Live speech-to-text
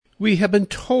We have been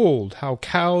told how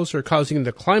cows are causing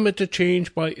the climate to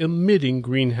change by emitting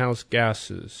greenhouse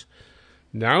gases.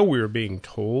 Now we are being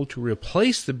told to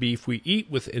replace the beef we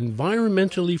eat with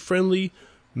environmentally friendly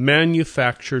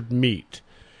manufactured meat.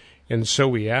 And so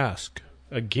we ask,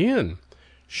 again,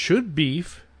 should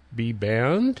beef be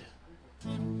banned?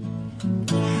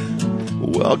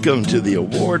 Welcome to the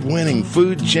award-winning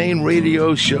Food Chain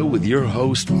Radio Show with your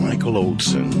host, Michael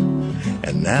Olson.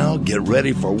 And now get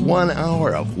ready for 1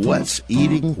 hour of What's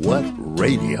Eating What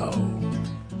Radio.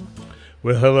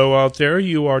 Well, hello out there.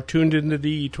 You are tuned into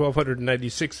the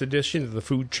 1296th edition of the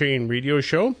Food Chain Radio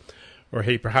Show. Or,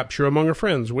 hey, perhaps you're among our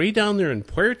friends way down there in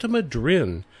Puerto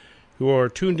Madryn who are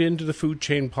tuned into the Food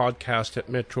Chain podcast at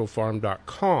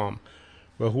metrofarm.com.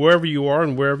 Well, whoever you are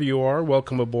and wherever you are,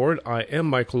 welcome aboard. I am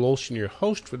Michael Olson, your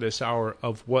host for this hour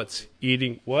of What's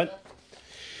Eating What.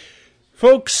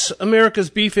 Folks,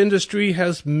 America's beef industry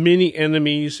has many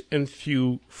enemies and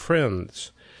few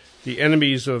friends. The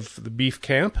enemies of the beef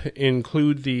camp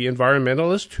include the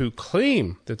environmentalists who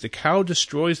claim that the cow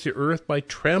destroys the earth by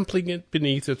trampling it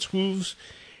beneath its hooves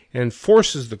and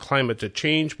forces the climate to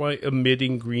change by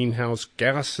emitting greenhouse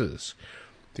gases.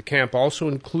 The camp also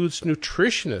includes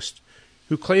nutritionists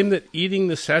who claim that eating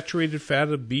the saturated fat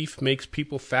of beef makes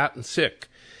people fat and sick,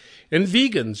 and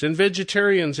vegans and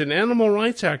vegetarians and animal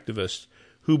rights activists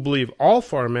who believe all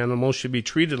farm animals should be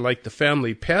treated like the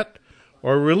family pet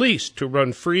or released to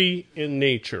run free in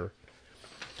nature.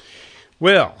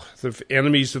 Well, the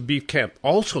enemies of beef camp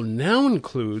also now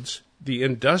includes the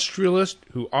industrialists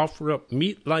who offer up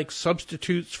meat-like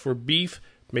substitutes for beef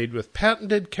made with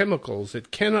patented chemicals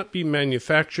that cannot be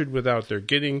manufactured without their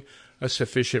getting a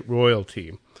sufficient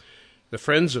royalty. The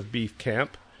friends of beef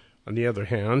camp, on the other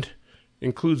hand,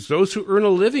 includes those who earn a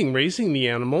living raising the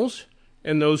animals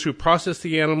and those who process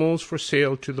the animals for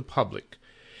sale to the public.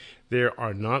 There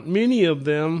are not many of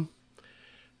them.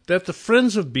 That the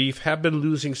friends of beef have been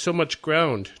losing so much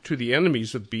ground to the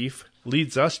enemies of beef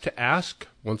leads us to ask,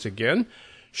 once again,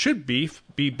 should beef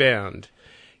be banned?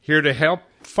 Here to help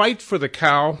fight for the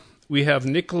cow, we have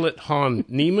Nicolette Hahn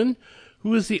Niemann,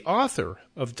 who is the author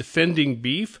of Defending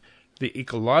Beef, the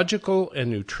Ecological and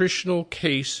Nutritional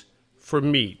Case for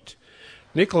Meat.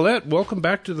 Nicolette, welcome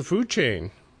back to the Food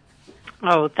Chain.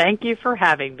 Oh, thank you for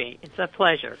having me. It's a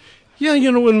pleasure. Yeah,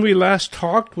 you know, when we last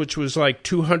talked, which was like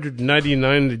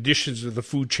 299 editions of the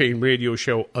Food Chain Radio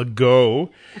Show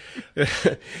ago,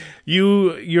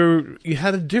 you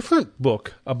had a different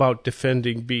book about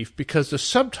defending beef because the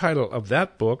subtitle of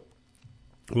that book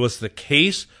was The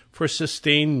Case for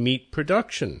Sustained Meat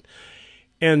Production.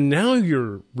 And now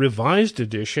your revised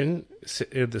edition,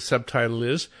 the subtitle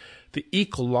is The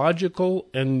Ecological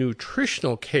and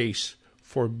Nutritional Case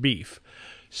for Beef.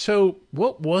 So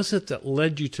what was it that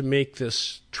led you to make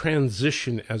this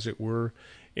transition, as it were,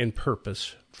 in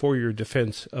purpose for your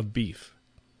defense of beef?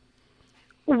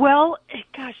 Well,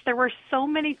 gosh, there were so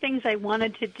many things I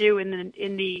wanted to do in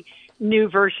the new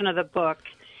version of the book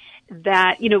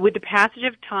that, you know, with the passage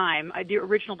of time, the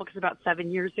original book is about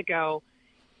 7 years ago.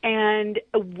 And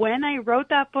when I wrote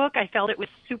that book, I felt it was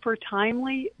super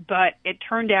timely, but it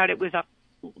turned out it was a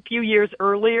few years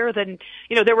earlier than,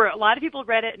 you know, there were a lot of people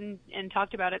read it and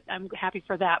talked about it. I'm happy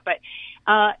for that, but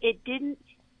it didn't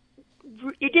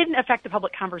affect the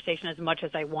public conversation as much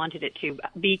as I wanted it to,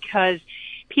 because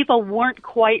people weren't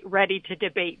quite ready to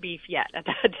debate beef yet at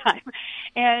that time.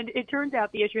 And it turns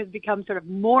out the issue has become sort of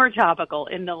more topical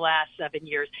in the last 7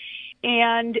 years.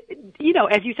 And, you know,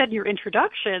 as you said in your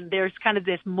introduction, there's kind of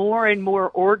this more and more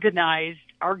organized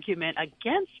argument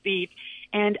against beef.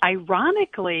 And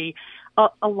ironically,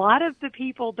 a lot of the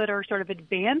people that are sort of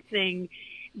advancing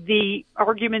the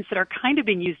arguments that are kind of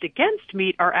being used against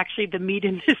meat are actually the meat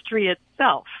industry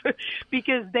itself,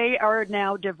 because they are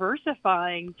now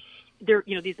diversifying their,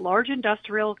 you know, these large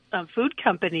industrial food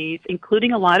companies,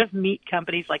 including a lot of meat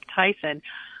companies like Tyson,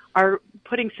 are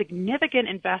putting significant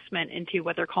investment into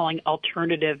what they're calling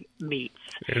alternative meats,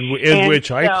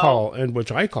 which I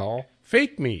call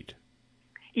fake meat.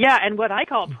 Yeah, and what I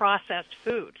call processed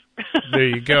food. There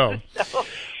you go.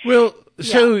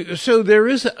 So there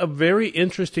is a very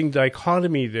interesting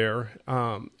dichotomy there,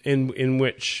 in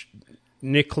which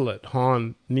Nicolette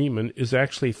Hahn Niemann is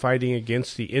actually fighting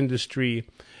against the industry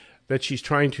that she's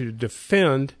trying to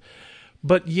defend,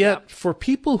 but yet for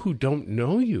people who don't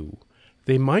know you,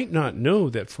 they might not know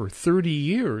that for 30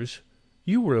 years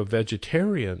you were a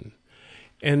vegetarian,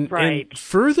 and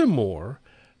furthermore,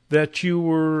 that you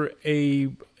were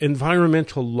a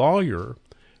environmental lawyer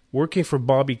working for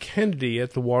Bobby Kennedy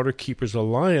at the Waterkeepers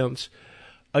Alliance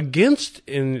against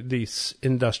in this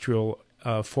industrial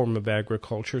form of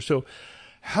agriculture. So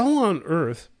how on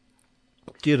earth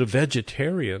did a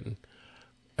vegetarian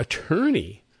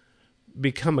attorney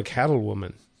become a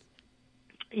cattlewoman?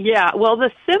 Yeah, well,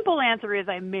 the simple answer is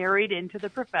I married into the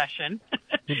profession,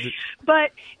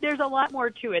 but there's a lot more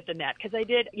to it than that because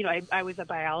I was a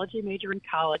biology major in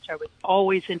college. I was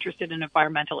always interested in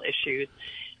environmental issues.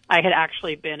 I had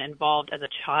actually been involved as a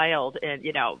child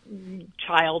in,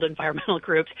 child environmental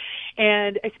groups,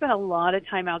 and I spent a lot of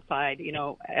time outside,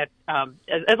 as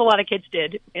a lot of kids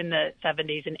did in the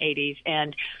 70s and 80s,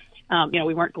 and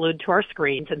we weren't glued to our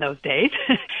screens in those days.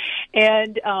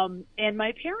 And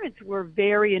my parents were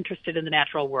very interested in the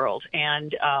natural world.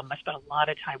 And, I spent a lot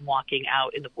of time walking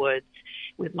out in the woods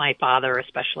with my father,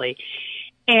 especially.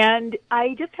 And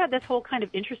I just had this whole kind of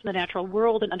interest in the natural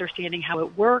world and understanding how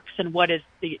it works and what is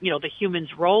the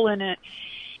human's role in it.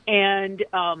 And,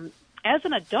 as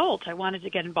an adult, I wanted to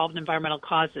get involved in environmental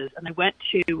causes, and I went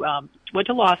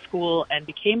to law school and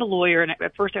became a lawyer. And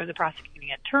at first, I was a prosecuting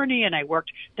attorney, and I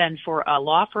worked then for a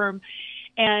law firm.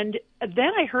 And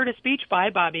then I heard a speech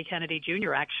by Bobby Kennedy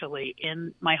Jr. actually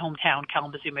in my hometown,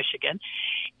 Kalamazoo, Michigan,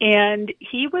 and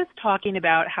he was talking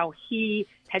about how he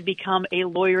had become a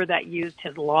lawyer that used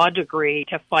his law degree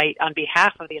to fight on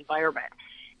behalf of the environment.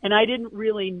 And I didn't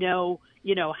really know,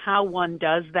 how one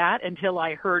does that until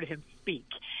I heard him speak.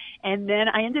 And then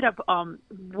I ended up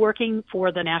working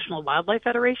for the National Wildlife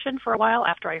Federation for a while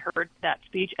after I heard that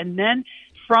speech. And then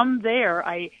from there,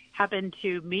 I happened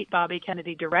to meet Bobby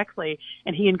Kennedy directly,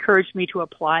 and he encouraged me to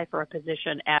apply for a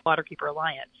position at Waterkeeper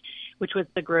Alliance, which was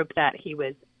the group that he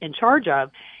was in charge of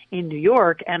in New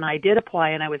York. And I did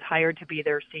apply, and I was hired to be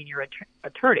their senior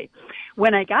attorney.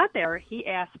 When I got there, he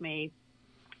asked me,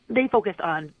 they focused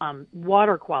on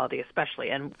water quality especially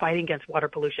and fighting against water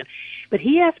pollution. But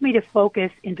he asked me to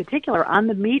focus in particular on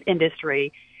the meat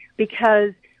industry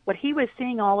because what he was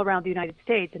seeing all around the United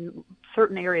States, in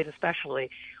certain areas especially,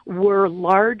 were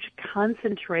large,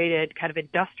 concentrated, kind of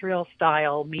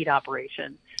industrial-style meat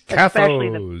operations.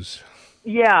 CAFOs.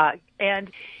 Yeah,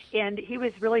 and he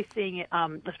was really seeing it,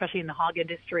 especially in the hog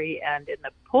industry and in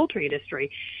the poultry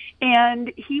industry.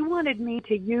 And he wanted me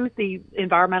to use the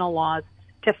environmental laws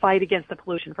to fight against the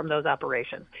pollution from those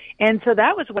operations. And so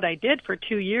that was what I did for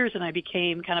 2 years, and I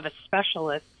became kind of a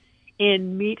specialist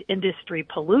in meat industry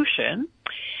pollution.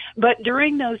 But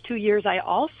during those 2 years, I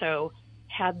also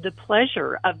had the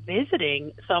pleasure of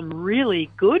visiting some really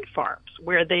good farms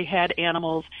where they had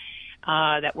animals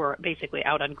that were basically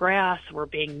out on grass, were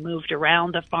being moved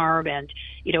around the farm and,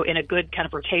 in a good kind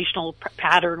of rotational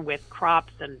pattern with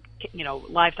crops and,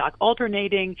 livestock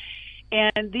alternating.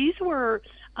 And these were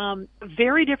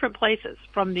very different places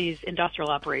from these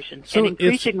industrial operations. So and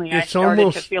increasingly, I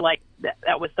started to feel like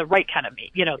that was the right kind of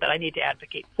meat, that I need to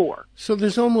advocate for. So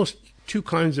there's almost two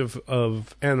kinds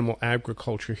of animal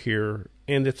agriculture here.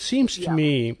 And it seems to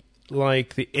me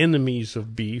like the enemies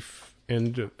of beef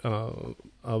and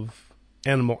of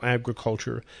animal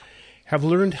agriculture have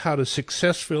learned how to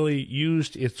successfully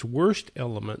use its worst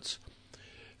elements,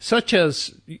 such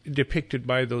as depicted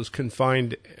by those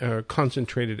confined,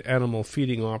 concentrated animal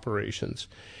feeding operations,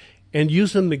 and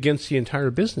use them against the entire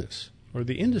business or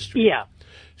the industry. Yeah.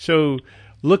 So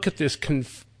look at this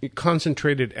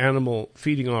concentrated animal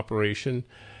feeding operation.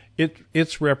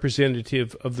 It's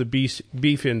representative of the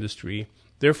beef industry.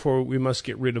 Therefore, we must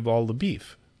get rid of all the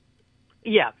beef.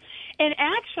 Yeah. And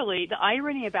actually, the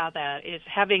irony about that is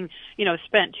having,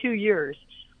 spent 2 years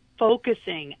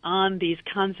focusing on these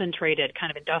concentrated kind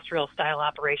of industrial style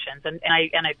operations. And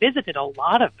I visited a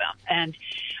lot of them.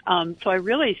 And so I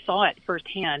really saw it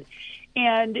firsthand.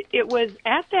 And it was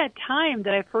at that time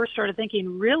that I first started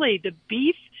thinking, really, the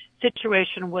beef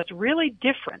situation was really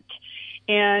different.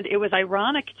 And it was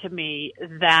ironic to me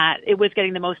that it was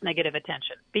getting the most negative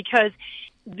attention because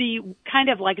the kind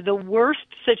of like the worst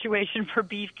situation for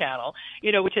beef cattle,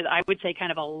 which is, I would say,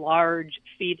 kind of a large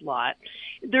feedlot,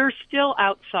 they're still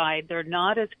outside. They're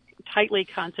not as tightly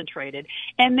concentrated,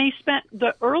 and they spent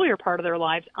the earlier part of their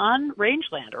lives on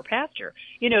rangeland or pasture.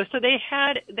 So they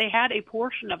had a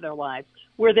portion of their lives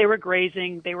where they were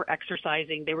grazing, they were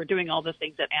exercising, they were doing all the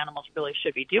things that animals really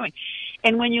should be doing.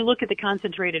 And when you look at the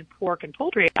concentrated pork and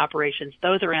poultry operations,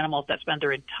 those are animals that spend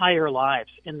their entire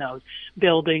lives in those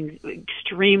buildings,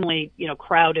 extremely,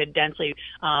 crowded, densely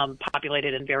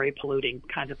populated, and very polluting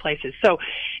kinds of places. So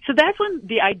that's when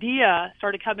the idea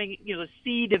started coming, the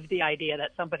seed of the idea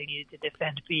that somebody needed to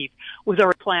defend beef was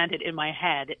already planted in my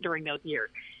head during those years.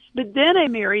 But then I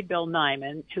married Bill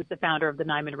Nyman, who's the founder of the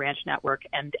Nyman Ranch Network,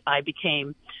 and I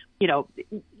became,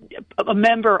 a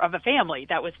member of a family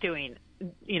that was doing,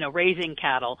 raising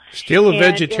cattle. Still a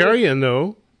vegetarian,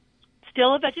 though.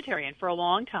 still a vegetarian for a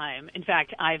long time. In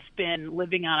fact, I've been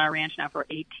living on our ranch now for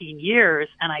 18 years,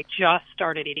 and I just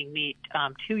started eating meat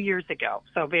 2 years ago,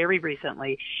 so very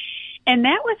recently. And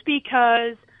that was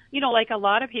because, like a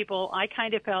lot of people, I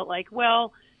kind of felt like,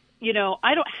 well,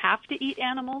 I don't have to eat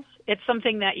animals. It's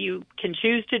something that you can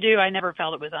choose to do. I never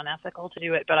felt it was unethical to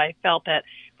do it, but I felt that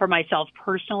for myself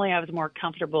personally, I was more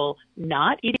comfortable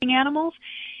not eating animals.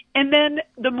 And then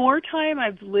the more time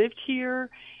I've lived here,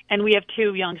 and we have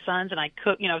 2 young sons, and I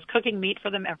was cooking meat for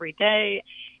them every day,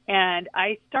 and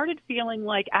I started feeling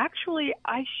like actually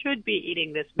I should be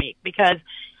eating this meat because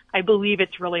I believe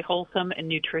it's really wholesome and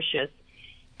nutritious.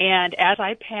 And as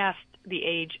I passed the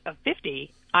age of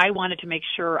 50, I wanted to make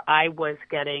sure I was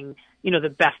getting, the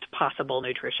best possible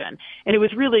nutrition. And it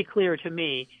was really clear to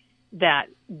me that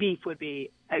beef would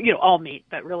be, all meat,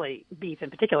 but really beef in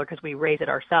particular, because we raise it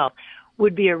ourselves,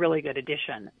 would be a really good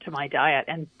addition to my diet.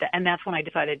 And that's when I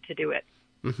decided to do it.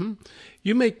 Mm-hmm.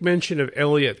 You make mention of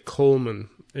Eliot Coleman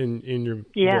in your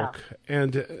book,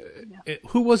 and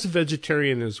who was a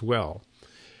vegetarian as well.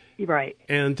 Right.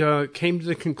 And came to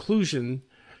the conclusion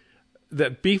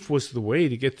that beef was the way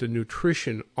to get the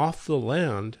nutrition off the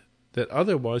land that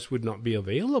otherwise would not be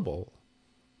available.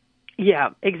 Yeah,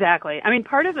 exactly. I mean,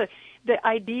 part of the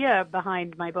idea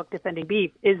behind my book, Defending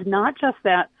Beef, is not just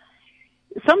that.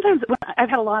 Sometimes I've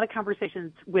had a lot of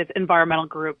conversations with environmental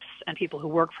groups and people who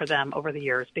work for them over the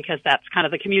years, because that's kind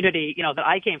of the community, that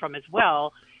I came from as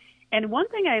well. And one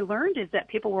thing I learned is that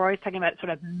people were always talking about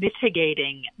sort of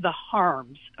mitigating the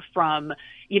harms from,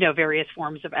 various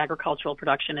forms of agricultural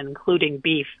production, and including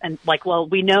beef. And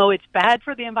we know it's bad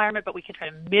for the environment, but we can try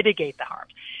to mitigate the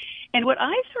harms. And what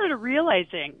I started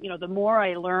realizing, the more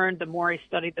I learned, the more I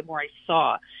studied, the more I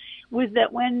saw, was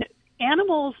that when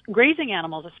animals, grazing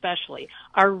animals especially,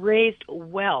 are raised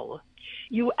well,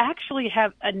 you actually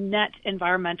have a net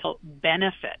environmental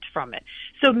benefit from it.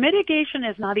 So mitigation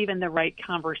is not even the right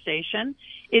conversation.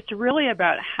 It's really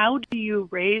about how do you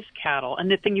raise cattle.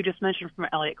 And the thing you just mentioned from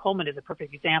Eliot Coleman is a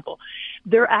perfect example.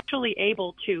 They're actually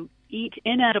able to eat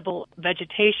inedible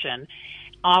vegetation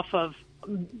off of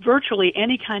virtually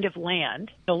any kind of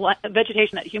land, the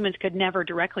vegetation that humans could never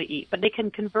directly eat, but they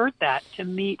can convert that to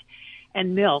meat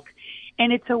and milk.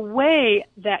 And it's a way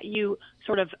that you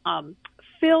sort of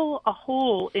fill a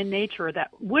hole in nature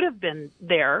that would have been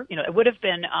there. It would have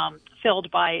been filled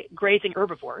by grazing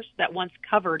herbivores that once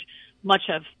covered much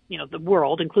of, the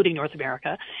world, including North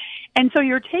America. And so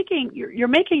you're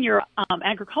making your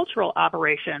agricultural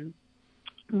operation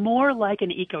more like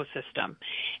an ecosystem.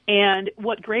 And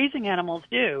what grazing animals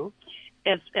do,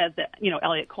 as the,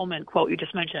 Eliot Coleman quote you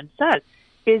just mentioned says,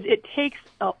 is it takes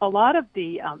a lot of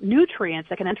the nutrients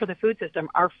that can enter the food system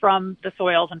are from the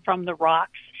soils and from the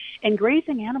rocks. And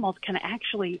grazing animals can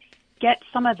actually get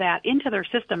some of that into their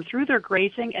system through their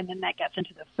grazing, and then that gets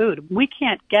into the food. We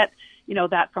can't get,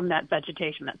 that from that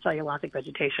vegetation, that cellulosic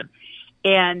vegetation.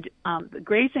 And the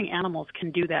grazing animals can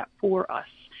do that for us.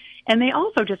 And they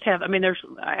also just have,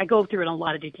 I go through it in a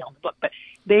lot of detail in the book, but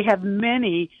they have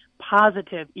many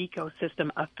positive ecosystem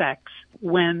effects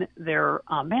when they're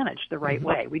managed the right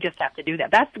way. We just have to do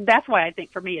that. That's why I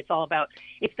think for me it's all about,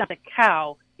 it's not the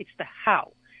cow, it's the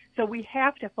how. So we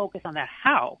have to focus on that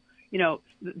how.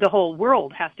 The whole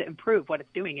world has to improve what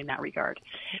it's doing in that regard.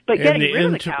 But getting rid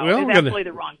of the cow is absolutely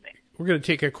the wrong thing. We're going to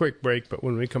take a quick break, but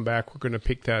when we come back, we're going to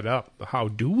pick that up. How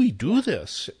do we do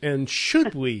this? And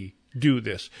should we do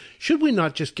this? Should we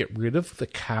not just get rid of the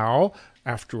cow?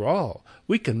 After all,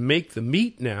 we can make the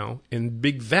meat now in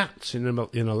big vats in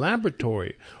a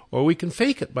laboratory, or we can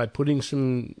fake it by putting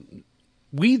some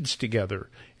weeds together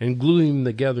and gluing them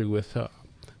together with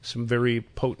some very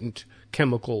potent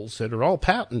chemicals that are all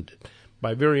patented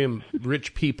by very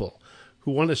rich people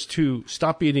who want us to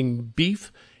stop eating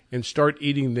beef and start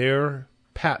eating their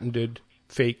patented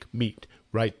fake meat.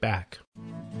 Right back.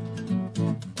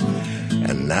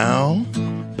 And now,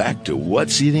 back to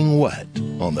What's Eating What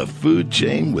on the Food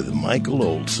Chain with Michael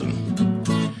Olson.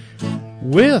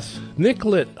 With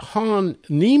Nicolette Hahn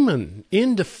Niemann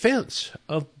in defense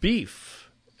of beef.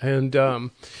 And,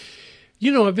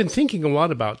 I've been thinking a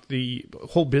lot about the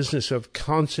whole business of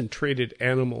concentrated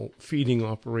animal feeding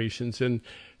operations. And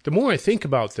the more I think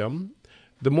about them,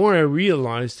 the more I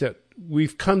realize that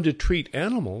we've come to treat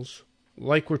animals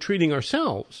like we're treating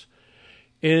ourselves.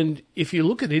 And if you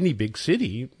look at any big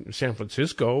city, San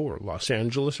Francisco or Los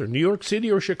Angeles or New York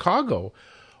City or Chicago,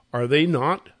 are they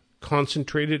not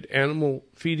concentrated animal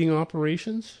feeding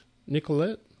operations,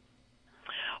 Nicolette?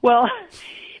 Well,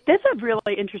 that's a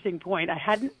really interesting point. I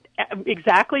hadn't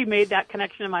exactly made that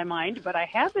connection in my mind, but I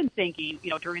have been thinking,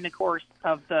 during the course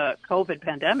of the COVID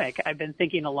pandemic, I've been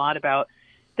thinking a lot about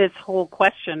this whole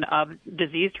question of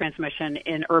disease transmission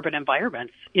in urban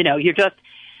environments.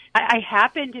 I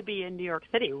happened to be in New York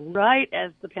City right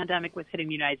as the pandemic was hitting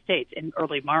the United States in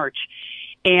early March.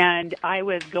 And I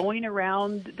was going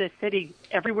around the city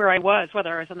everywhere I was,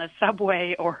 whether I was on the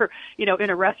subway or, in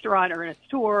a restaurant or in a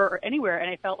store or anywhere. And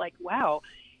I felt like, wow,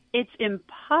 it's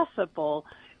impossible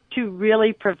to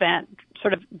really prevent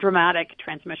sort of dramatic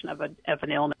transmission of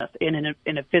an illness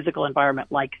in a physical environment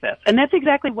like this. And that's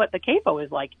exactly what the CAFO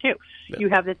is like, too. Yeah. You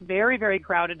have this very, very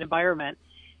crowded environment.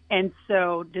 And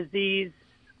so disease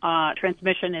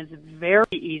transmission is very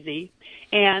easy,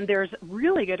 and there's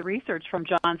really good research from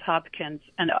Johns Hopkins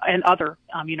and other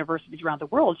universities around the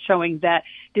world showing that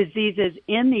diseases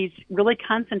in these really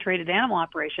concentrated animal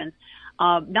operations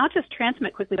not just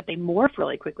transmit quickly, but they morph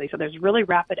really quickly. So there's really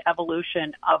rapid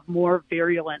evolution of more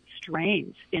virulent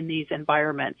strains in these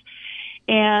environments.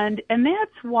 And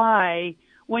that's why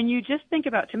when you just think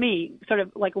about, to me, sort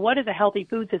of like what is a healthy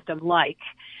food system like,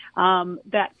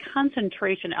 that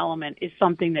concentration element is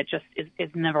something that just is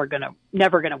never gonna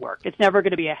work. It's never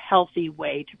gonna be a healthy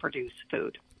way to produce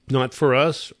food. Not for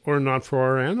us or not for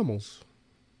our animals.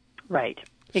 Right.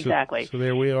 Exactly. So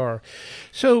there we are.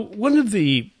 So one of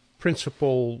the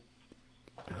principal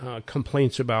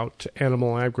complaints about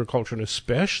animal agriculture, and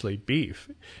especially beef,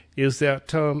 is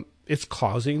that it's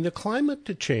causing the climate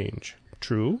to change.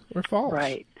 True or false?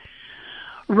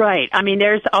 Right. I mean,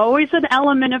 there's always an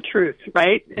element of truth,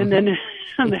 right? And then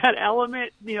that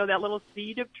element, that little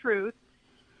seed of truth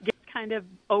gets kind of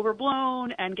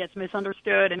overblown and gets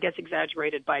misunderstood and gets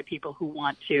exaggerated by people who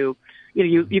want to,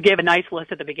 you gave a nice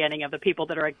list at the beginning of the people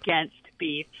that are against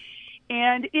beef.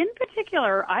 And in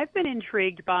particular, I've been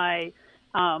intrigued by,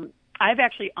 I've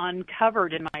actually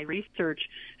uncovered in my research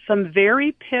some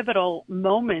very pivotal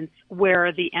moments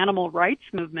where the animal rights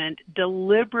movement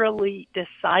deliberately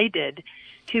decided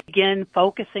to begin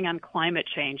focusing on climate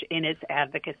change in its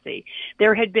advocacy.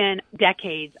 There had been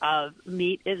decades of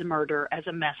meat is murder as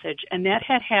a message, and that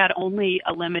had only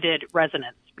a limited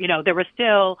resonance. There was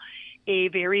still a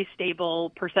very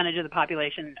stable percentage of the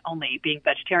population only being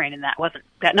vegetarian, and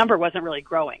that number wasn't really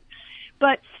growing.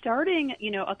 But starting,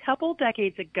 a couple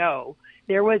decades ago,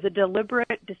 there was a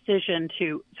deliberate decision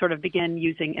to sort of begin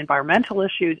using environmental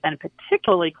issues and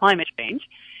particularly climate change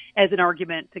as an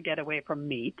argument to get away from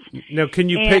meat. Now, can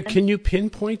you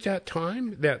pinpoint that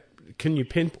time?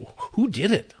 Who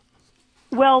did it?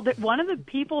 Well, one of the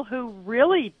people who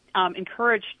really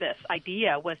encouraged this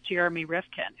idea was Jeremy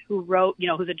Rifkin, who wrote,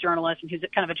 who's a journalist and who's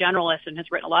kind of a generalist and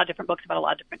has written a lot of different books about a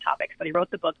lot of different topics. But he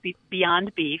wrote the book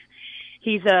Beyond Beef.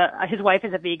 His wife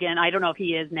is a vegan. I don't know if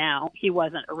he is now. He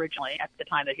wasn't originally at the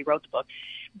time that he wrote the book.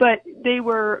 But they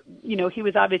were, he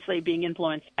was obviously being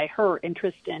influenced by her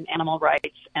interest in animal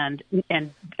rights and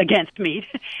against meat.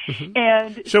 Mm-hmm.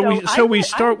 And so we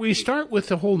start with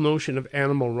the whole notion of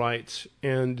animal rights,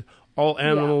 and all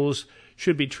animals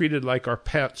should be treated like our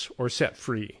pets or set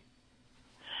free.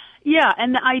 Yeah,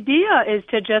 and the idea is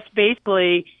to just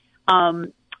basically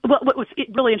what was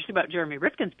really interesting about Jeremy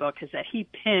Rifkin's book is that he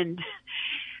pinned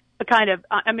a kind of,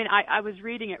 I was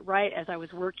reading it right as I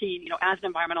was working, as an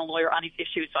environmental lawyer on these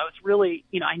issues. So I was really,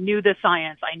 I knew the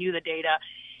science, I knew the data,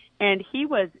 and he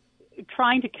was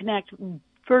trying to connect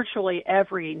virtually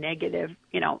every negative,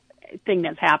 thing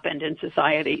that's happened in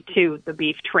society to the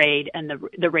beef trade and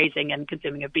the raising and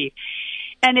consuming of beef.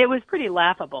 And it was pretty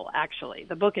laughable, actually.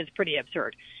 The book is pretty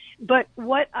absurd. But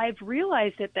what I've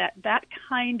realized is that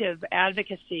kind of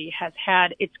advocacy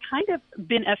it's kind of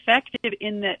been effective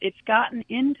in that it's gotten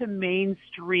into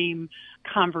mainstream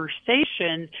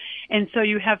conversations. And so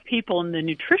you have people in the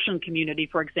nutrition community,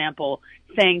 for example,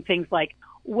 saying things like,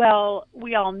 well,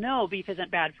 we all know beef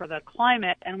isn't bad for the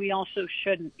climate, and we also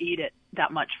shouldn't eat it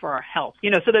that much for our health.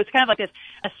 So there's kind of like this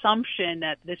assumption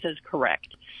that this is correct.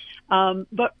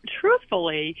 But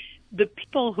truthfully, the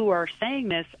people who are saying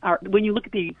this when you look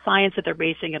at the science that they're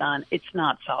basing it on, it's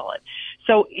not solid.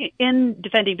 So in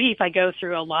Defending Beef, I go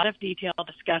through a lot of detail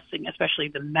discussing especially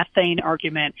the methane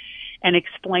argument and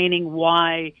explaining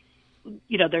why,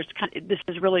 this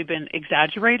has really been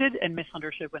exaggerated and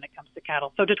misunderstood when it comes to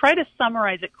cattle. So to try to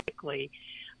summarize it quickly,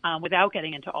 without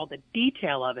getting into all the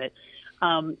detail of it,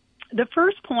 the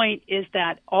first point is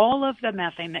that all of the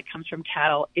methane that comes from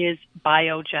cattle is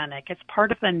biogenic. It's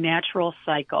part of the natural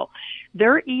cycle.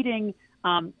 They're eating,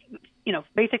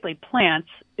 basically plants,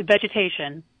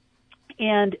 vegetation,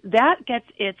 and that gets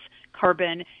its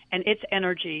carbon and its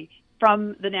energy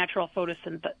from the natural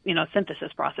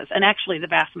photosynthesis process. And actually, the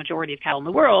vast majority of cattle in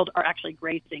the world are actually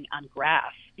grazing on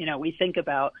grass. We think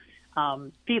about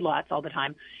feedlots all the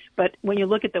time. But when you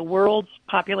look at the world's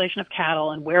population of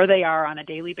cattle and where they are on a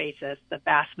daily basis, the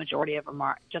vast majority of them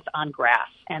are just on grass,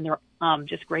 and they're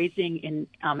just grazing in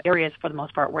areas for the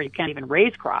most part where you can't even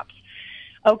raise crops.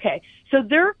 Okay, so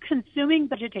they're consuming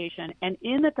vegetation, and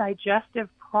in the digestive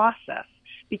process,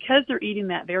 because they're eating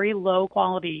that very low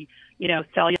quality,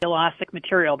 cellulosic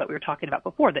material that we were talking about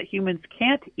before that humans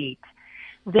can't eat,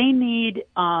 they need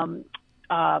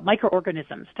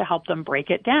microorganisms to help them break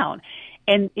it down.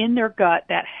 And in their gut,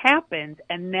 that happens,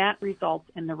 and that results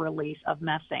in the release of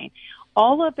methane.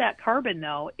 All of that carbon,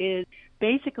 though, is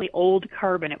basically old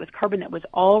carbon. It was carbon that was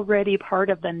already part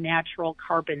of the natural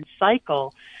carbon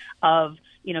cycle of,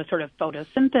 sort of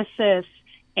photosynthesis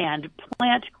and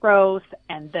plant growth,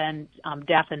 and then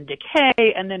death and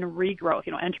decay, and then regrowth,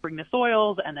 entering the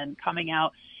soils and then coming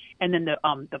out, and then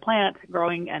the plant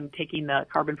growing and taking the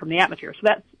carbon from the atmosphere. So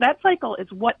that cycle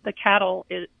is what the cattle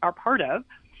are part of.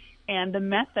 And the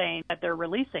methane that they're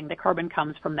releasing, the carbon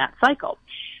comes from that cycle.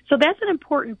 So that's an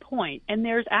important point. And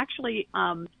there's actually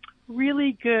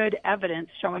really good evidence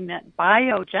showing that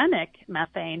biogenic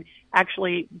methane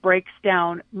actually breaks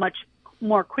down much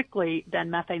more quickly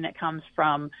than methane that comes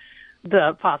from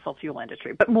the fossil fuel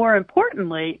industry. But more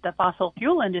importantly, the fossil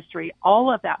fuel industry,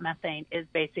 all of that methane is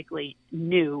basically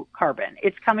new carbon.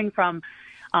 It's coming from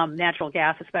natural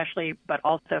gas especially, but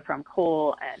also from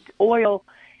coal and oil.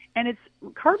 And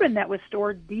it's carbon that was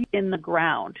stored deep in the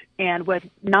ground and was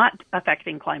not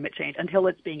affecting climate change until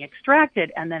it's being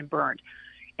extracted and then burned.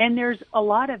 And there's a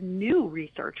lot of new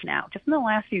research now, just in the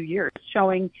last few years,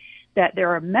 showing that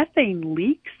there are methane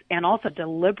leaks and also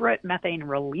deliberate methane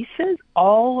releases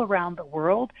all around the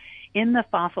world in the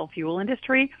fossil fuel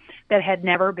industry that had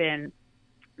never been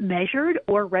measured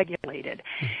or regulated.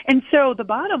 And so the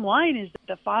bottom line is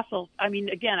that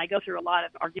again, I go through a lot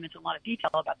of arguments and a lot of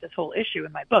detail about this whole issue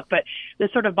in my book, but the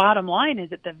sort of bottom line is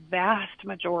that the vast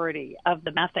majority of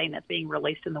the methane that's being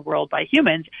released in the world by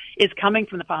humans is coming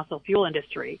from the fossil fuel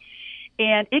industry.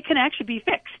 And it can actually be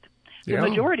fixed. The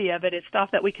majority of it is stuff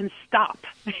that we can stop,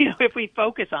 if we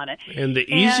focus on it. And the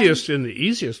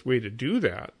easiest way to do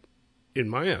that, in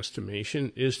my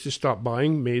estimation, is to stop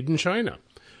buying made in China.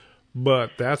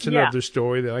 But that's another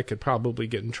story that I could probably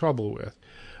get in trouble with.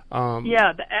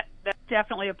 That's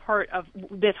definitely a part of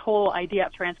this whole idea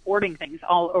of transporting things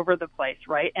all over the place,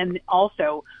 right? And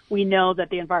also, we know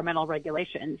that the environmental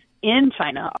regulations in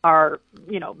China are,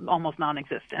 almost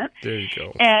non-existent. There you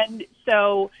go. And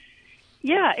so,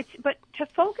 but to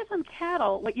focus on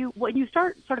cattle, when you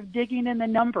start sort of digging in the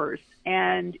numbers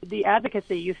and the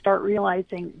advocacy, you start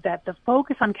realizing that the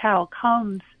focus on cattle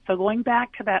comes. So going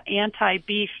back to that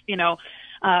anti-beef,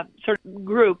 sort of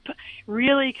group,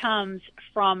 really comes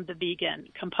from the vegan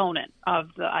component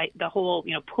of the whole,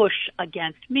 push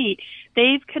against meat.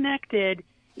 They've connected,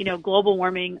 global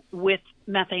warming with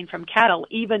methane from cattle,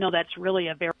 even though that's really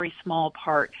a very small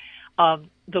part of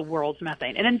the world's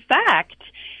methane. And in fact,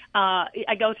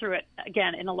 I go through it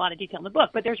again in a lot of detail in the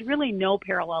book, but there's really no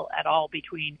parallel at all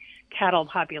between cattle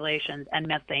populations and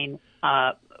methane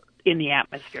in the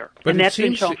atmosphere. But that's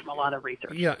been shown from a lot of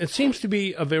research. Yeah, it seems to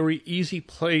be a very easy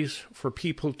place for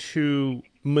people to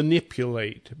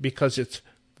manipulate because it's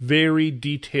very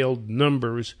detailed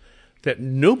numbers that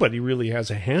nobody really has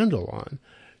a handle on.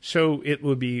 So it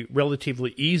would be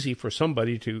relatively easy for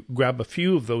somebody to grab a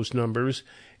few of those numbers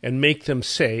and make them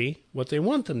say what they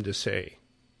want them to say.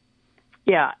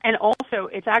 Yeah, and also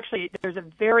there's a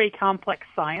very complex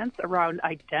science around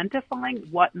identifying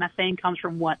what methane comes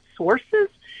from what sources.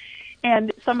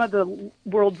 And some of the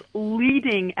world's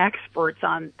leading experts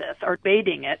on this are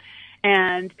debating it.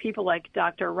 And people like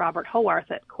Dr. Robert Howarth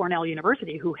at Cornell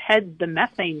University, who heads the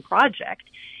Methane Project,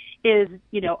 is,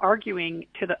 arguing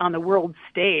on the world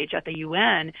stage at the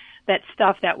UN that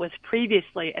stuff that was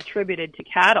previously attributed to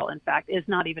cattle, in fact, is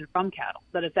not even from cattle,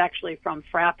 that it's actually from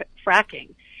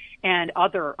fracking and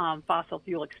other fossil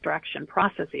fuel extraction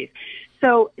processes.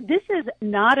 So this is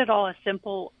not at all a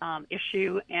simple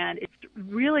issue, and it's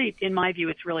really, in my view,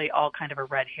 it's really all kind of a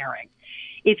red herring.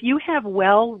 If you have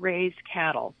well-raised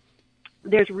cattle,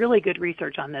 there's really good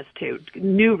research on this too,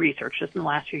 new research just in the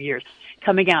last few years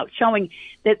coming out, showing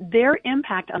that their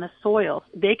impact on the soils,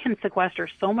 they can sequester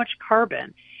so much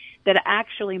carbon that it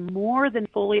actually more than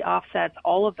fully offsets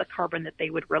all of the carbon that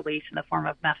they would release in the form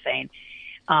of methane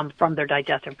from their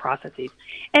digestive processes.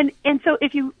 And so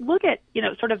if you look at,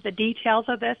 sort of the details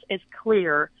of this, it's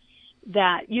clear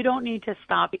that you don't need to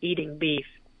stop eating beef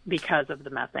because of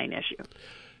the methane issue.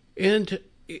 And,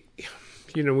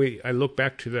 I look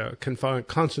back to the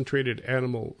concentrated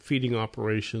animal feeding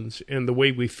operations and the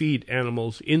way we feed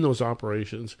animals in those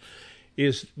operations.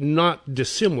 is not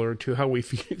dissimilar to how we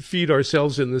feed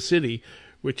ourselves in the city,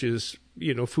 which is,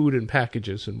 food and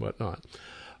packages and whatnot.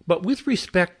 But with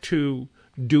respect to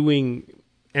doing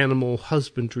animal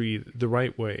husbandry the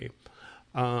right way,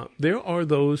 there are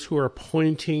those who are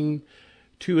pointing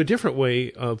to a different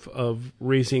way of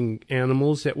raising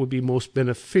animals that would be most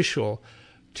beneficial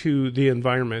to the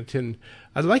environment. And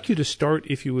I'd like you to start,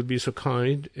 if you would be so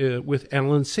kind, with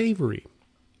Alan Savory.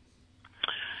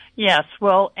 Yes,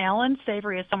 well, Alan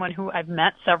Savory is someone who I've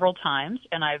met several times,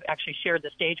 and I've actually shared the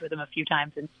stage with him a few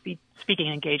times in speaking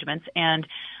engagements, and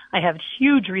I have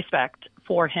huge respect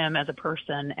for him as a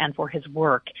person and for his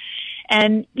work.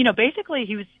 And, basically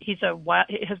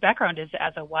his background is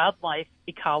as a wildlife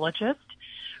ecologist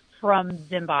from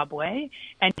Zimbabwe,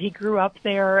 and he grew up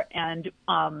there and,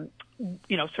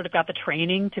 sort of got the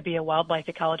training to be a wildlife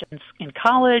ecologist in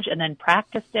college and then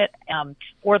practiced it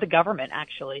for the government,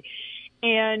 actually.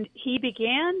 And he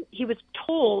was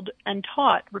told and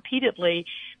taught repeatedly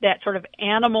that sort of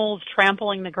animals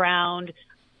trampling the ground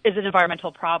is an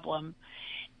environmental problem.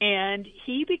 And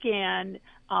he began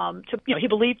he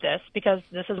believed this because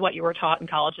this is what you were taught in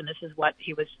college and this is what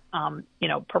he was,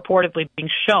 purportedly being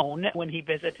shown when he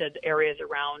visited areas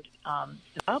around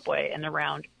Zimbabwe and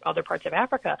around other parts of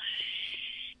Africa.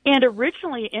 And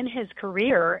originally in his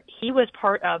career, he was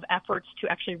part of efforts to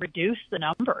actually reduce the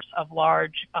numbers of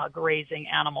large grazing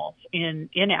animals in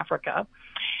Africa.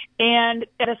 And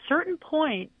at a certain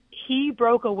point, he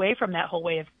broke away from that whole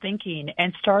way of thinking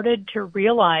and started to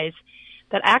realize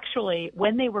that actually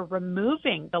when they were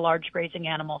removing the large grazing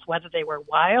animals, whether they were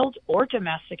wild or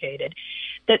domesticated,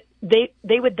 that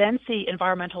they would then see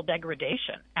environmental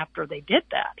degradation after they did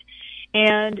that.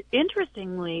 And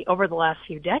interestingly, over the last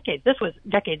few decades, this was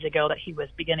decades ago that he was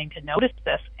beginning to notice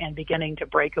this and beginning to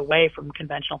break away from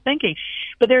conventional thinking.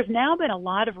 But there's now been a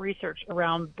lot of research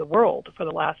around the world for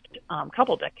the last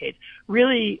couple decades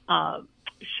really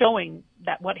showing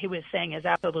that what he was saying is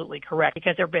absolutely correct,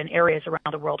 because there have been areas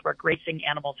around the world where grazing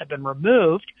animals have been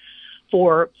removed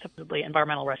for supposedly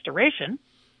environmental restoration.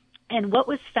 And what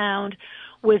was found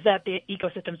was that the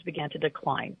ecosystems began to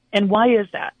decline. And why is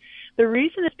that? The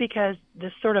reason is because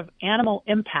this sort of animal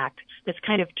impact, this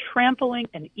kind of trampling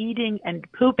and eating and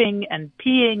pooping and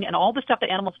peeing and all the stuff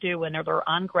that animals do when they're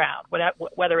on ground,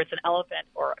 whether it's an elephant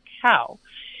or a cow,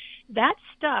 that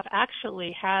stuff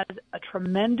actually has a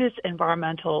tremendous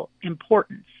environmental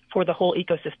importance for the whole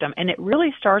ecosystem. And it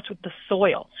really starts with the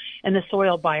soil and the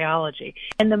soil biology.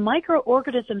 And the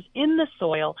microorganisms in the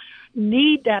soil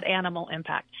need that animal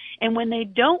impact. And when they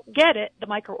don't get it, the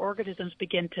microorganisms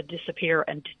begin to disappear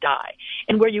and to die.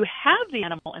 And where you have the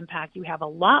animal impact, you have a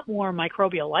lot more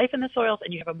microbial life in the soils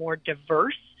and you have a more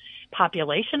diverse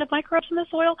population of microbes in the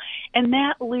soil, and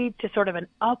that leads to sort of an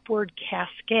upward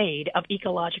cascade of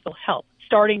ecological health,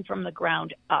 starting from the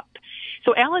ground up.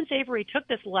 So Alan Savory took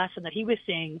this lesson that he was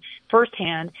seeing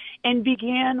firsthand and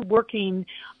began working,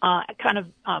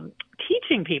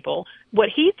 teaching people what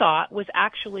he thought was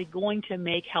actually going to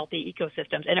make healthy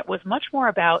ecosystems. And it was much more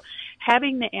about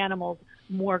having the animals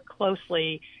more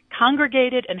closely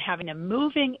congregated and having them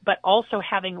moving, but also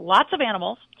having lots of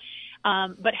animals,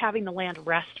 but having the land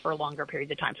rest for longer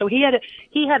periods of time. So he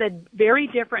had a very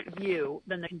different view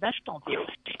than the conventional view,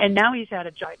 and now he's had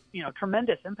a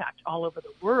tremendous impact all over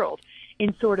the world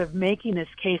in sort of making this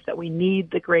case that we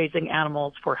need the grazing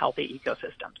animals for healthy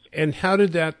ecosystems. And how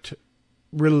did that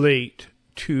relate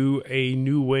to a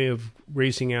new way of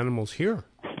raising animals here?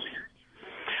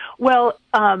 Well,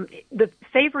 the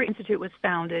Savory Institute was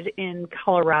founded in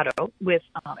Colorado with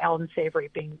Alan Savory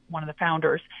being one of the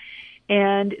founders.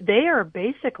 And they are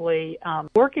basically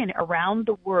working around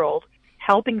the world,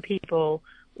 helping people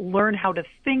learn how to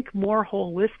think more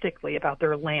holistically about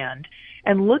their land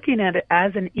and looking at it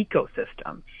as an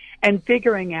ecosystem and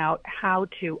figuring out how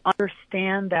to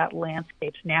understand that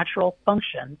landscape's natural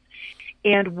functions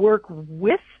and work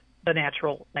with the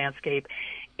natural landscape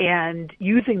and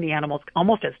using the animals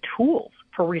almost as tools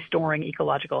for restoring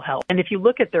ecological health. And if you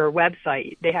look at their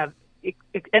website, they have,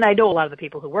 and I know a lot of the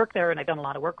people who work there, and I've done a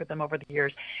lot of work with them over the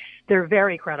years. They're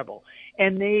very credible,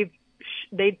 and they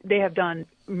have done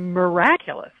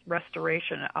miraculous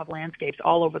restoration of landscapes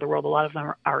all over the world. A lot of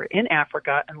them are in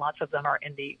Africa, and lots of them are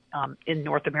in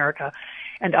North America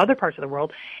and other parts of the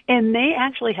world. And they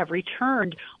actually have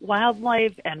returned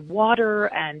wildlife and water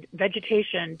and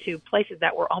vegetation to places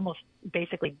that were almost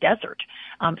basically desert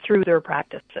through their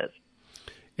practices.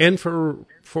 And for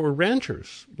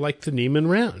ranchers like the Neiman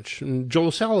Ranch and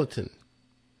Joel Salatin.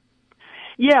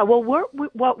 Yeah, well,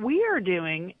 what we are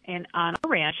doing on our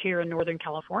ranch here in Northern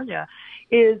California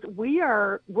is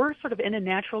we're sort of in a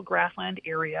natural grassland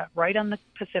area right on the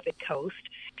Pacific coast,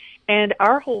 And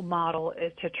our whole model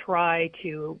is to try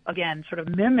to, again, sort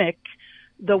of mimic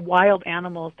the wild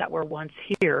animals that were once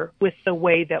here with the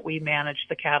way that we manage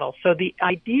the cattle. So the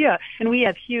idea, and we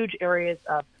have huge areas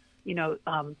of,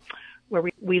 where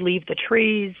we leave the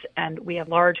trees, and we have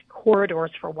large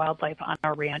corridors for wildlife on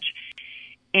our ranch.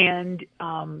 And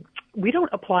we don't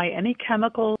apply any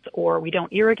chemicals, or we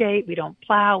don't irrigate, we don't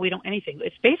plow, we don't anything.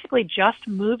 It's basically just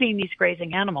moving these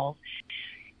grazing animals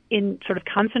in sort of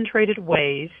concentrated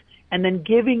ways, and then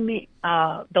giving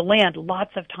the land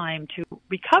lots of time to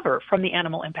recover from the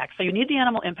animal impact. So you need the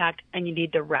animal impact, and you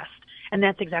need the rest. And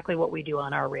that's exactly what we do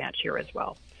on our ranch here as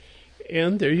well.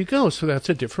 And there you go. So that's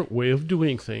a different way of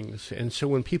doing things. And so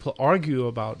when people argue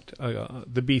about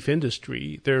the beef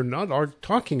industry, they're not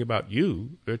talking about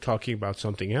you. They're talking about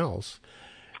something else.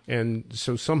 And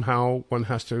so somehow one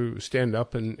has to stand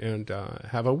up and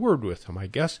have a word with them, I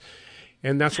guess.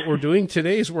 And that's what we're doing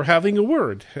today, is we're having a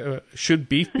word. Should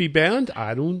beef be banned?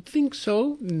 I don't think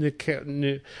so.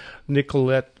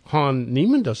 Nicolette Hahn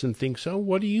Neiman doesn't think so.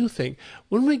 What do you think?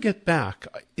 When we get back,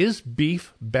 is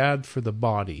beef bad for the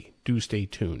body? Do stay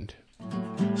tuned.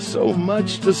 So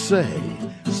much to say,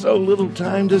 so little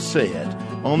time to say it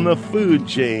on The Food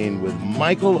Chain with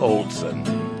Michael Olson.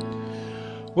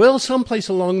 Well, someplace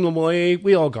along the way,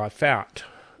 we all got fat.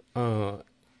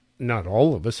 Not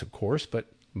all of us, of course, but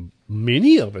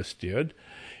many of us did.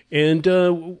 And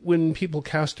when people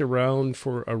cast around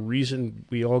for a reason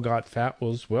we all got fat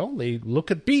was, well, they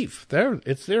look at beef.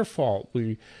 It's their fault.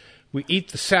 We eat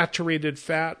the saturated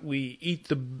fat, we eat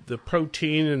the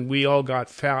protein, and we all got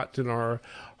fat, and our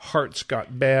hearts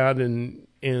got bad, and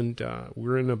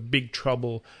we're in a big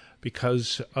trouble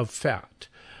because of fat.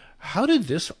 How did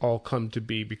this all come to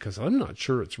be? Because I'm not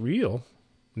sure it's real,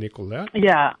 Nicolette.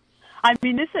 Yeah. I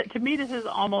mean, to me, this is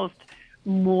almost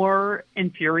more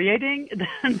infuriating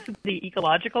than the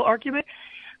ecological argument,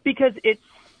 because it's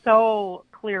so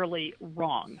clearly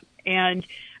wrong. And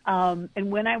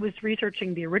when I was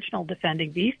researching the original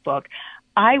Defending Beef book,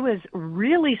 I was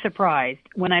really surprised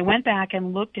when I went back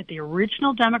and looked at the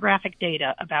original demographic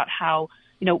data about how,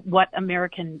 what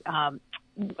Americans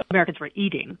were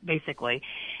eating, basically,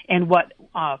 and what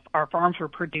our farms were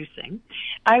producing.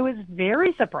 I was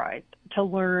very surprised to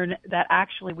learn that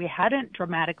actually we hadn't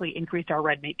dramatically increased our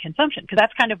red meat consumption, because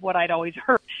that's kind of what I'd always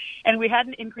heard. And we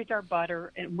hadn't increased our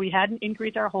butter, and we hadn't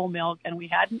increased our whole milk, and we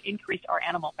hadn't increased our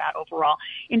animal fat overall.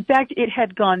 In fact, it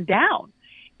had gone down.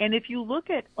 And if you look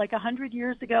at like 100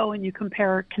 years ago and you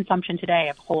compare consumption today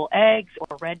of whole eggs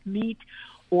or red meat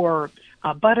or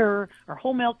butter or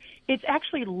whole milk, it's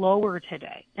actually lower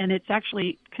today. And it's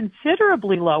actually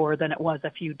considerably lower than it was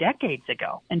a few decades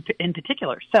ago in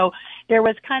particular. So there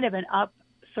was kind of an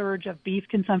upsurge of beef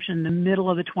consumption in the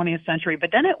middle of the 20th century,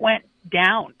 but then it went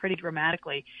down pretty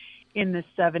dramatically in the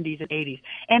 70s and 80s.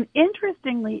 And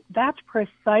interestingly, that's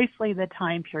precisely the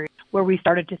time period where we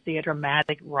started to see a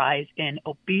dramatic rise in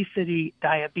obesity,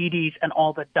 diabetes, and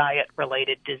all the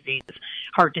diet-related diseases,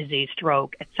 heart disease,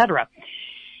 stroke, etc.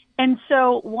 And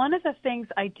so one of the things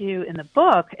I do in the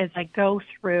book is I go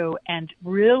through and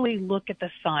really look at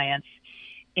the science.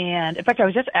 And in fact, I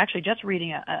was just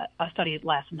reading a study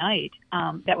last night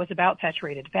that was about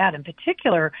saturated fat in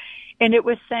particular, and it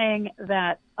was saying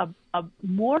that a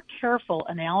more careful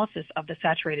analysis of the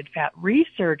saturated fat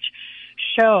research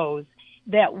shows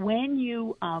that when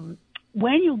you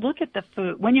look at the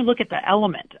food, when you look at the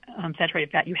element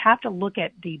saturated fat, you have to look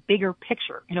at the bigger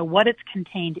picture. What it's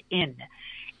contained in,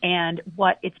 and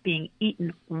what it's being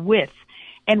eaten with.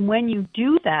 And when you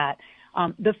do that,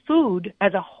 the food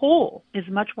as a whole is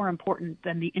much more important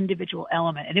than the individual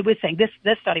element. And it was saying,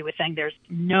 this study was saying there's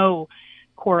no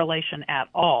correlation at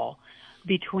all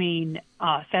between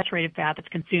saturated fat that's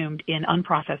consumed in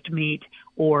unprocessed meat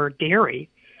or dairy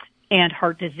and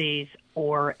heart disease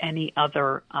or any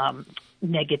other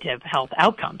negative health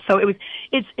outcomes. So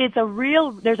there's a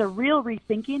real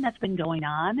rethinking that's been going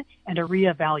on, and a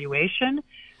reevaluation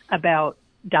about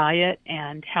diet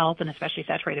and health, and especially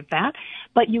saturated fat.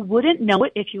 But you wouldn't know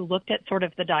it if you looked at sort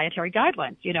of the dietary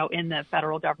guidelines, in the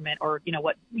federal government, or,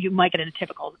 what you might get in a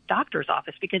typical doctor's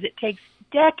office, because it takes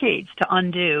decades to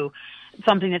undo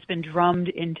something that's been drummed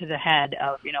into the head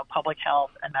of, public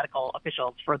health and medical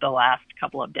officials for the last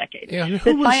couple of decades. Yeah,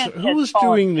 who was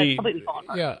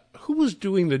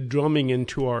doing the drumming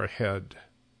into our head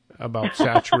about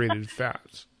saturated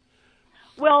fats?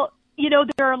 Well,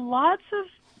 there are lots of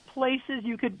places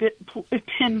you could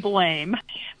pin blame,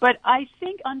 but I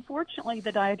think, unfortunately,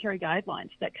 the dietary guidelines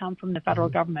that come from the federal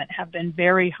government have been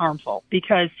very harmful,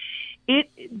 because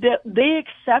they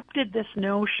accepted this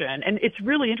notion, and it's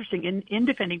really interesting. In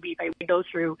Defending Beef, I go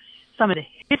through some of the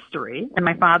history, and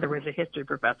my father was a history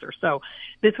professor, so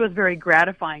this was very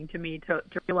gratifying to me to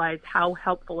realize how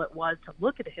helpful it was to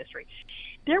look at the history.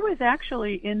 There was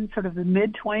actually, in sort of the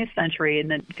mid-20th century, in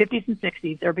the 50s and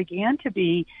 60s, there began to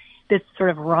be this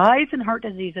sort of rise in heart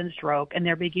disease and stroke, and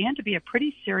there began to be a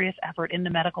pretty serious effort in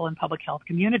the medical and public health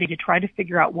community to try to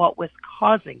figure out what was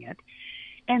causing it.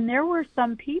 And there were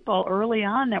some people early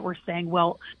on that were saying,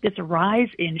 well, this rise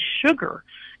in sugar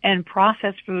and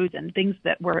processed foods and things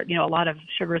that were, a lot of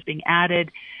sugar is being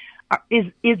added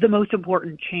is the most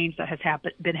important change that has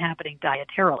been happening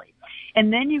dietarily.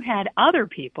 And then you had other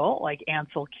people like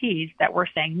Ancel Keys that were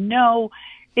saying, no,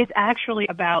 it's actually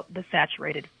about the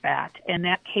saturated fat. And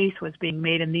that case was being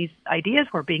made and these ideas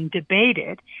were being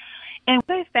debated. And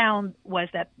what I found was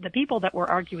that the people that were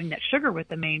arguing that sugar was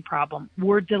the main problem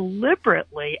were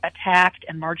deliberately attacked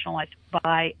and marginalized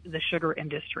by the sugar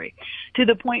industry to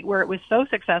the point where it was so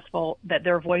successful that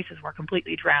their voices were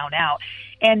completely drowned out.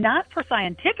 And not for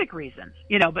scientific reasons,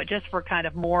 but just for kind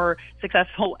of more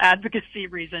successful advocacy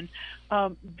reasons.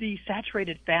 The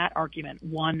saturated fat argument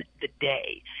won the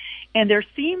day. And there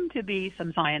seemed to be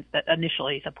some science that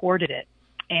initially supported it.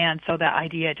 And so that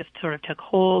idea just sort of took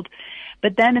hold.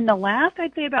 But then in the last,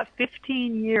 I'd say about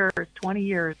 15 years, 20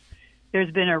 years,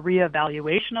 there's been a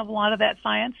reevaluation of a lot of that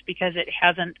science because it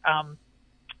hasn't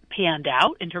panned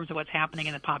out in terms of what's happening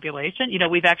in the population.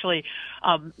 We've actually,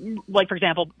 like, for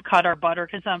example, cut our butter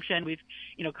consumption. We've,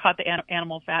 cut the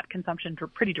animal fat consumption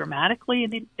pretty dramatically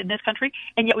in this country.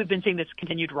 And yet we've been seeing this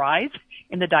continued rise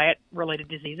in the diet-related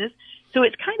diseases. So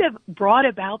it's kind of brought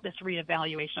about this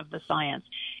reevaluation of the science.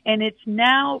 And it's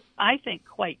now, I think,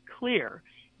 quite clear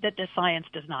that the science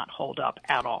does not hold up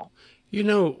at all.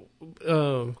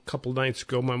 A couple nights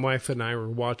ago, my wife and I were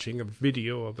watching a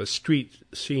video of a street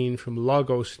scene from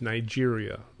Lagos,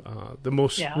 Nigeria,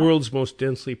 the world's most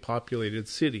densely populated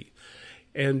city.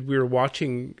 And we were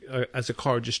watching as a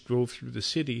car just drove through the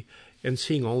city and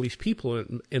seeing all these people.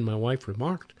 And my wife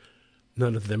remarked,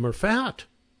 none of them are fat.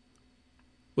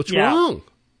 What's wrong?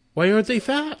 Why aren't they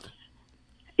fat?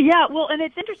 Yeah, well, and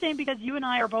it's interesting because you and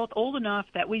I are both old enough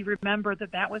that we remember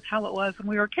that was how it was when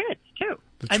we were kids, too.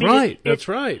 That's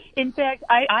right. In fact,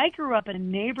 I grew up in a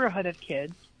neighborhood of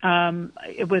kids.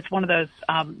 It was one of those,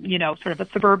 sort of a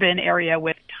suburban area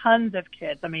with tons of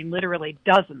kids. I mean, literally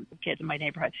dozens of kids in my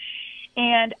neighborhood.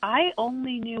 And I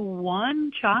only knew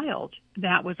one child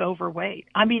that was overweight.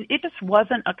 I mean, it just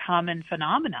wasn't a common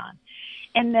phenomenon.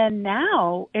 And then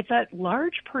now it's a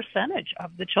large percentage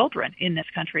of the children in this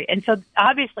country. And so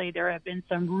obviously there have been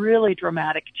some really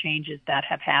dramatic changes that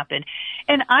have happened.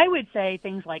 And I would say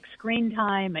things like screen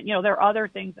time and, there are other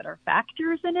things that are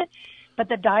factors in it, but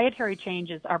the dietary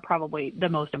changes are probably the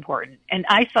most important. And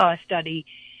I saw a study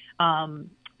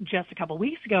just a couple of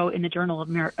weeks ago in the Journal of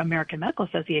American Medical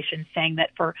Association saying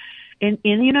that in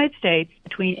the United States,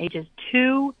 between ages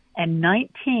 2 and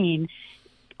 19,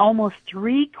 almost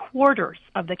 3/4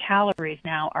 of the calories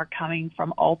now are coming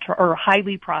from ultra or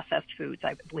highly processed foods,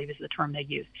 I believe is the term they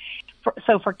use.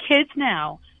 So for kids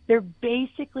now, they're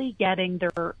basically getting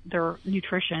their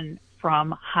nutrition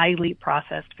from highly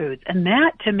processed foods. And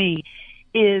that, to me,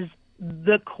 is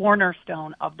the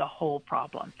cornerstone of the whole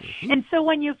problem. Mm-hmm. And so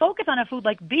when you focus on a food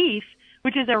like beef,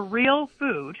 which is a real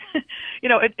food,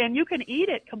 and you can eat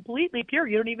it completely pure.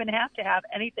 You don't even have to have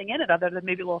anything in it other than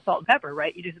maybe a little salt and pepper,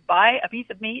 right? You just buy a piece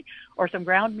of meat or some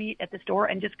ground meat at the store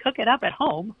and just cook it up at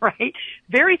home, right?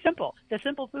 Very simple. It's a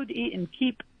simple food to eat and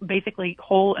keep basically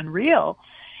whole and real.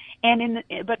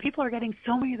 But people are getting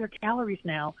so many of their calories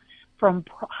now from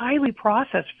highly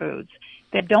processed foods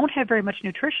that don't have very much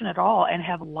nutrition at all and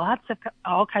have lots of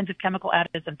all kinds of chemical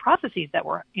additives and processes that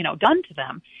were, done to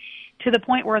them, to the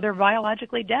point where they're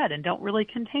biologically dead and don't really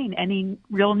contain any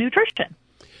real nutrition.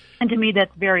 And to me,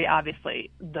 that's very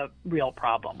obviously the real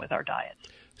problem with our diets.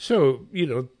 So,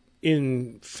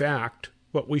 in fact,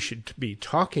 what we should be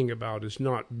talking about is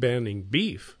not banning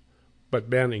beef, but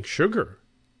banning sugar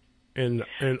and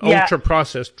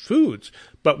ultra-processed foods.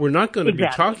 But we're not going to be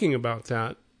talking about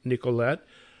that, Nicolette,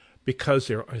 because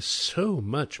there is so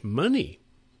much money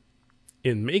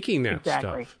in making that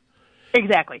stuff.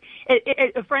 Exactly.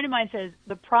 A friend of mine says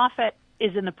the profit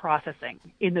is in the processing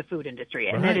in the food industry,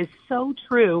 and that is so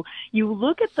true. You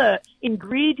look at the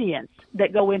ingredients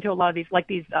that go into a lot of these, like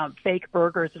these fake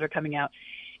burgers that are coming out,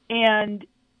 and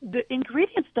the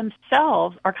ingredients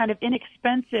themselves are kind of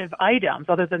inexpensive items,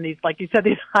 other than these, like you said,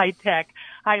 these high-tech,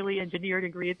 highly engineered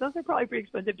ingredients. Those are probably pretty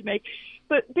expensive to make.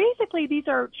 But basically, these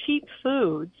are cheap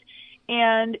foods.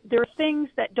 And there are things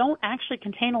that don't actually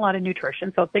contain a lot of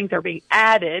nutrition. So things are being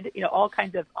added, all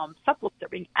kinds of supplements are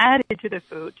being added to the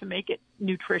food to make it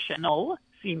nutritional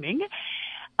seeming.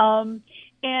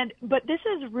 But this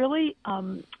is really,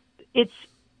 it's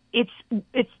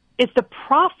the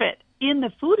profit in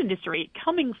the food industry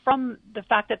coming from the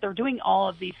fact that they're doing all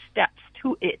of these steps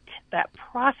to it, that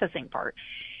processing part.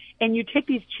 And you take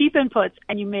these cheap inputs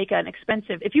and you make an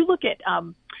expensive, if you look at,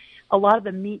 a lot of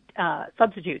the meat,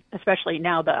 substitutes, especially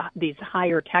now these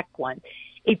higher tech ones,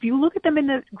 if you look at them in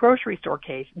the grocery store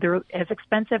case, they're as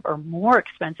expensive or more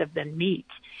expensive than meat.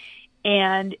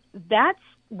 And that's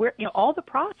where, all the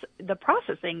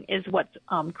processing is what's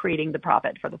creating the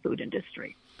profit for the food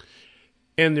industry.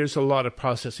 And there's a lot of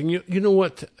processing. You know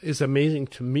what is amazing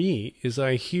to me is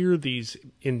I hear these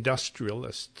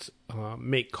industrialists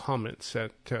make comments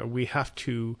that we have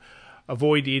to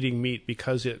avoid eating meat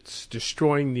because it's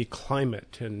destroying the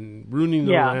climate and ruining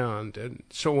the land and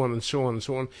so on and so on and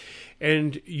so on.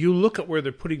 And you look at where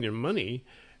they're putting their money.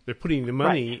 They're putting the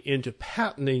money into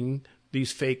patenting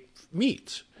these fake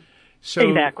meats.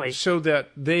 So that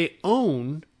they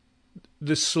own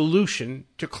the solution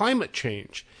to climate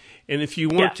change. And if you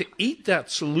want to eat that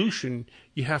solution,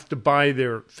 you have to buy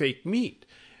their fake meat.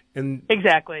 And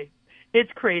exactly.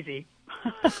 It's crazy.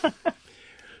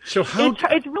 So how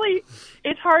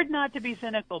it's hard not to be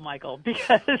cynical, Michael,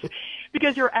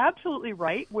 because you're absolutely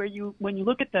right. When you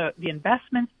look at the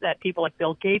investments that people like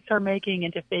Bill Gates are making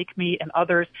into fake meat and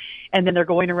others, and then they're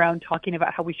going around talking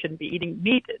about how we shouldn't be eating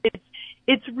meat,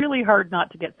 it's really hard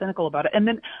not to get cynical about it. And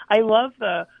then I love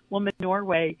the woman in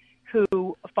Norway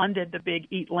who funded the big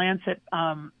Eat Lancet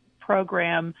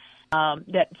program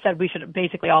that said we should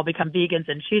basically all become vegans,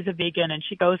 and she's a vegan, and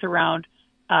she goes around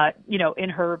in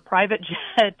her private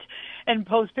jet and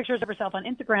posts pictures of herself on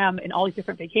Instagram in all these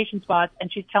different vacation spots.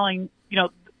 And she's telling,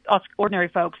 us ordinary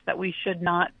folks that we should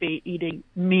not be eating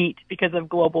meat because of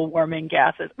global warming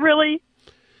gases. Really?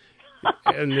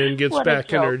 And then gets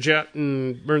back in her jet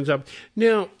and burns up.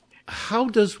 Now, how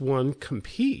does one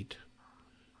compete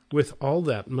with all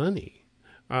that money?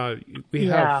 We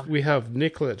have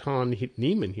Nicolette Hahn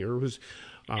Niemann here, who's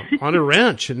on a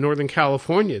ranch in Northern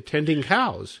California tending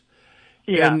cows.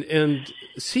 Yeah. And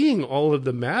seeing all of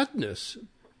the madness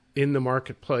in the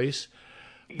marketplace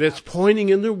that's pointing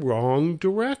in the wrong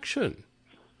direction.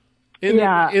 And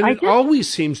it always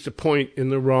seems to point in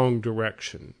the wrong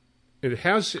direction. It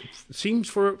seems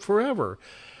forever.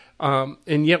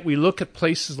 And yet we look at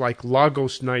places like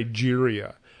Lagos,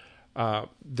 Nigeria,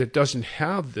 that doesn't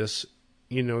have this,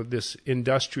 this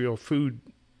industrial food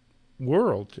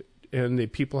world, and the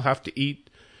people have to eat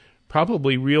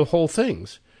probably real whole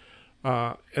things.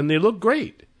 And they look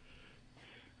great.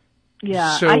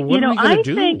 Yeah. So what are we going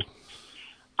to do?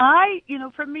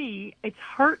 For me, it's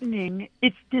heartening.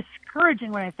 It's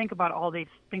discouraging when I think about all these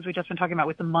things we've just been talking about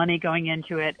with the money going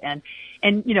into it. And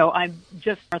I'm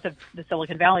just north of the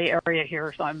Silicon Valley area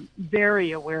here, so I'm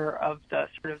very aware of the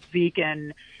sort of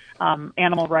vegan,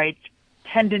 animal rights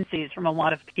tendencies from a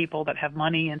lot of people that have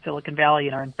money in Silicon Valley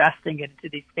and are investing it into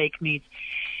these fake meats.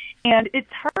 And it's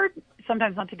hard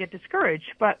sometimes not to get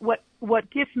discouraged, but what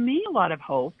gives me a lot of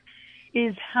hope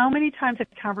is how many times I've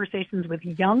had conversations with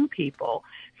young people,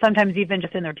 sometimes even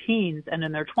just in their teens and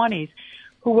in their 20s,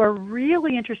 who are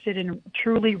really interested in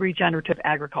truly regenerative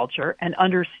agriculture and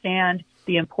understand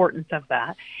the importance of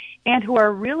that, and who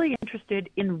are really interested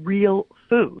in real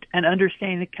food and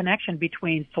understanding the connection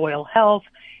between soil health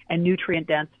and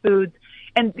nutrient-dense foods,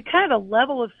 and kind of a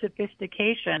level of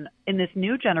sophistication in this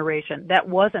new generation that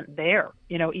wasn't there,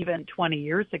 even 20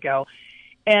 years ago.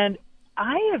 And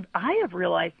I have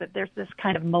realized that there's this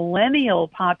kind of millennial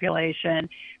population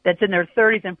that's in their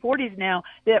 30s and 40s now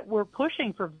that we're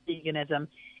pushing for veganism,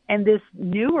 and this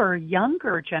newer,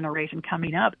 younger generation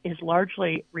coming up is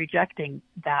largely rejecting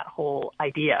that whole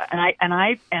idea. And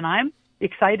I'm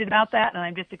excited about that, and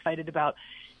I'm just excited about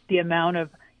the amount of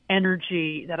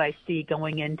energy that I see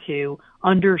going into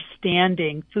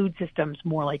understanding food systems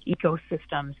more like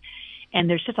ecosystems. And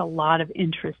there's just a lot of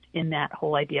interest in that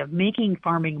whole idea of making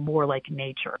farming more like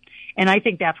nature. And I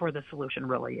think that's where the solution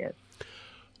really is.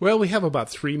 Well, we have about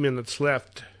 3 minutes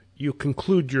left. You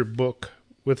conclude your book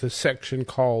with a section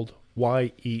called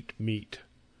Why Eat Meat?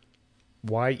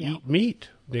 Why eat meat,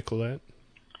 Nicolette?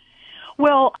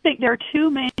 Well, I think there are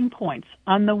two main points.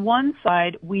 On the one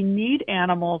side, we need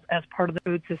animals as part of the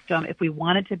food system if we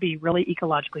want it to be really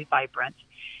ecologically vibrant.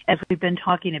 As we've been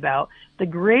talking about, the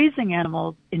grazing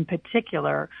animals in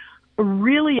particular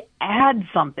really add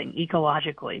something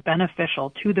ecologically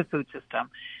beneficial to the food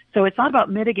system. So it's not about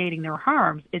mitigating their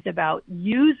harms. It's about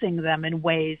using them in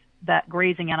ways that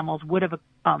grazing animals would have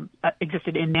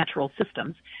existed in natural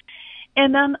systems.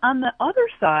 And then on the other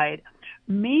side,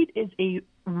 meat is a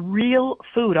real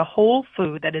food, a whole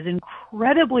food that is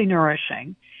incredibly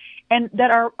nourishing, and that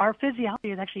our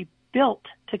physiology is actually built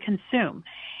to consume.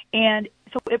 And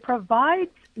so it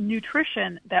provides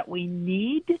nutrition that we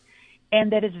need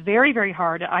and that is very, very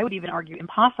hard, I would even argue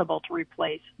impossible to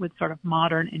replace with sort of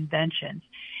modern inventions.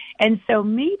 And so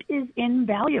meat is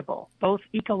invaluable, both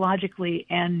ecologically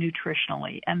and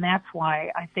nutritionally. And that's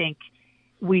why I think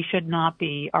we should not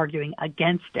be arguing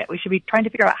against it. We should be trying to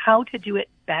figure out how to do it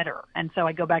better. And so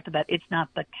I go back to that. It's not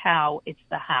the cow, it's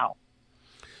the how.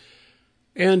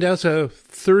 And as a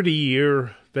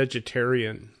 30-year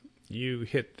vegetarian, you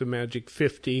hit the magic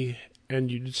 50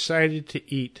 and you decided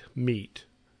to eat meat.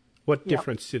 What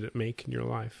difference did it make in your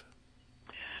life?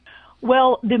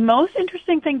 Well, the most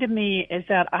interesting thing to me is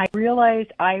that I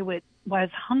realized I was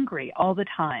hungry all the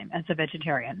time as a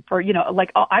vegetarian. For,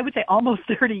 I would say almost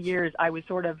 30 years, I was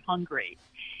sort of hungry.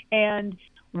 And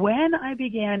when I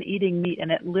began eating meat,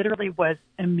 and it literally was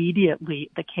immediately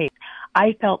the case,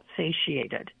 I felt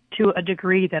satiated to a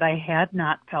degree that I had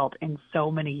not felt in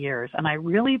so many years. And I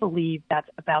really believe that's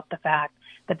about the fact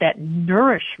that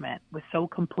nourishment was so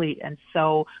complete and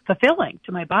so fulfilling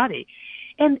to my body.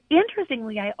 And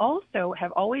interestingly, I also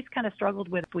have always kind of struggled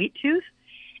with sweet tooth,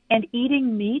 and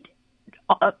eating meat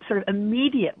sort of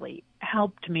immediately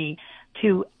helped me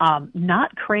to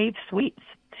not crave sweets.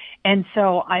 And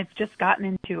so I've just gotten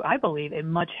into, I believe, a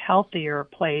much healthier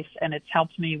place, and it's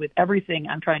helped me with everything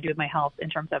I'm trying to do with my health in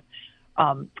terms of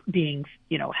being,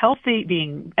 healthy,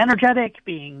 being energetic,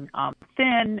 being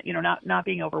thin, not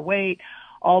being overweight,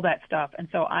 all that stuff. And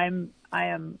so I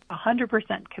am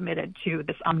 100% committed to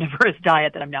this omnivorous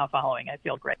diet that I'm now following. I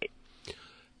feel great.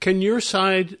 Can your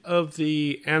side of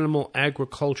the animal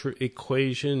agriculture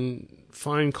equation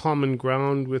find common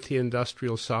ground with the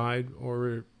industrial side,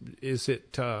 or is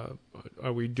it, are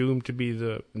we doomed to be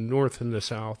the North and the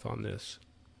South on this?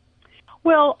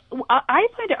 Well, I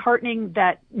find it heartening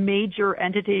that major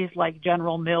entities like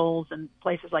General Mills and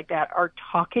places like that are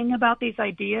talking about these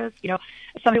ideas.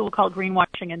 Some people call it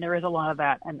greenwashing, and there is a lot of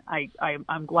that. And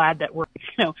I'm glad that we're,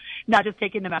 not just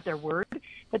taking them at their word,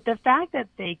 but the fact that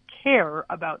they care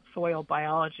about soil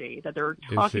biology, that they're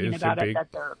talking about it,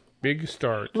 that they're big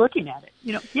start looking at it.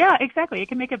 Yeah, exactly. It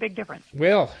can make a big difference.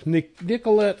 Well,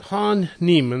 Nicolette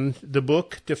Hahn-Niemann, the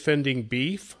book Defending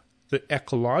Beef, the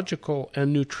ecological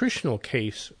and nutritional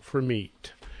case for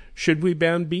meat. Should we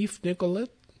ban beef,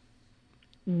 Nicolette?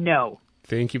 No.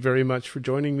 Thank you very much for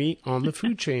joining me on The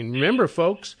Food Chain. Remember,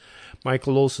 folks,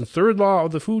 Michael Olson's third law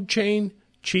of the food chain,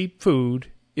 cheap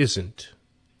food isn't.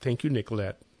 Thank you,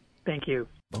 Nicolette. Thank you.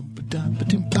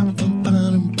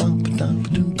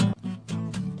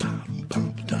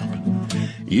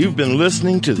 You've been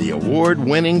listening to the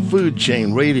award-winning Food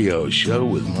Chain Radio Show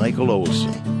with Michael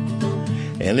Olson.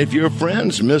 And if your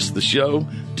friends missed the show,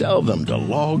 tell them to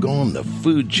log on the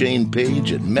Food Chain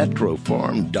page at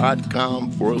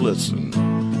metrofarm.com for a listen.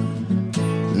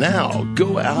 Now,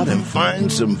 go out and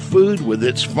find some food with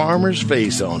its farmer's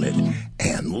face on it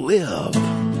and live.